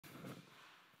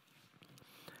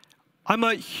I'm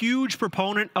a huge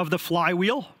proponent of the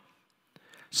Flywheel.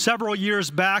 Several years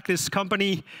back, this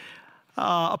company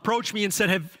approached me and said,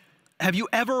 have you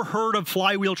ever heard of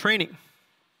Flywheel training?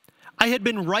 I had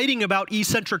been writing about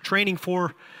eccentric training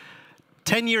for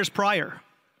 10 years prior.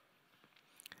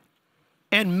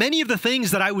 And many of the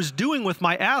things that I was doing with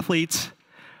my athletes,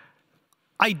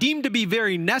 I deemed to be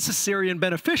very necessary and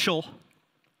beneficial,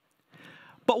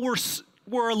 but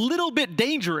were a little bit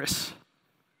dangerous.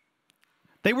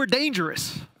 They were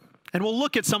dangerous. And we'll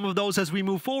look at some of those as we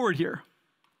move forward here.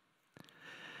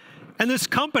 And this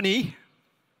company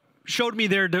showed me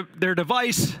their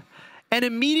device, and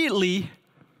immediately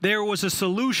there was a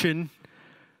solution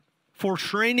for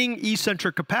training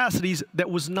eccentric capacities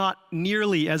that was not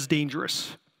nearly as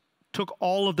dangerous. Took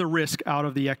all of the risk out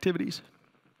of the activities.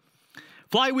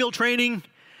 Flywheel training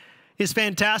is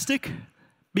fantastic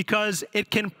because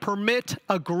it can permit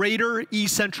a greater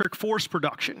eccentric force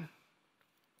production.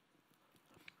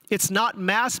 It's not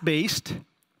mass-based.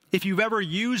 If you've ever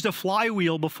used a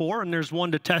flywheel before, and there's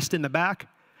one to test in the back,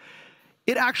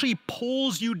 it actually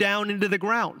pulls you down into the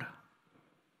ground.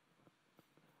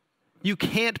 You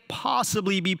can't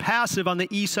possibly be passive on the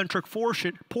eccentric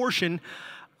portion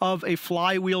of a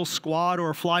flywheel squat or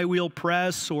a flywheel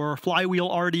press or a flywheel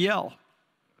RDL.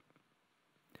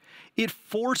 It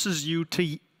forces you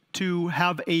to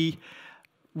have a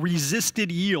resisted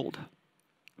yield.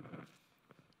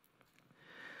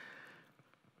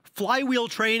 Flywheel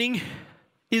training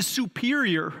is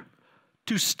superior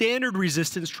to standard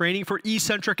resistance training for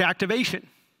eccentric activation.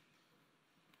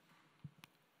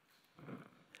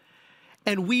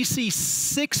 And we see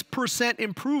 6%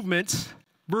 improvements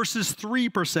versus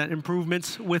 3%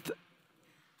 improvements with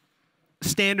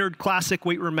standard classic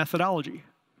weight room methodology.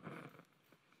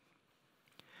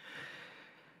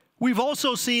 We've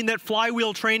also seen that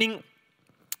flywheel training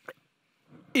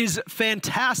is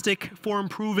fantastic for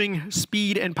improving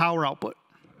speed and power output,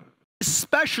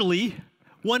 especially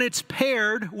when it's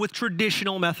paired with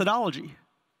traditional methodology.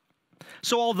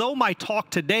 So although my talk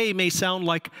today may sound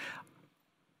like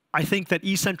I think that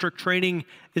eccentric training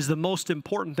is the most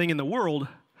important thing in the world,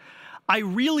 I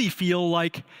really feel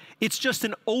like it's just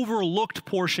an overlooked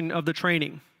portion of the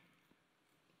training.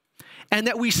 And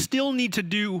that we still need to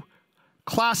do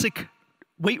classic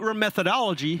weight room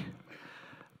methodology,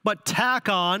 but tack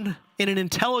on, in an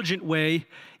intelligent way,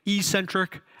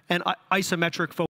 eccentric and isometric focus.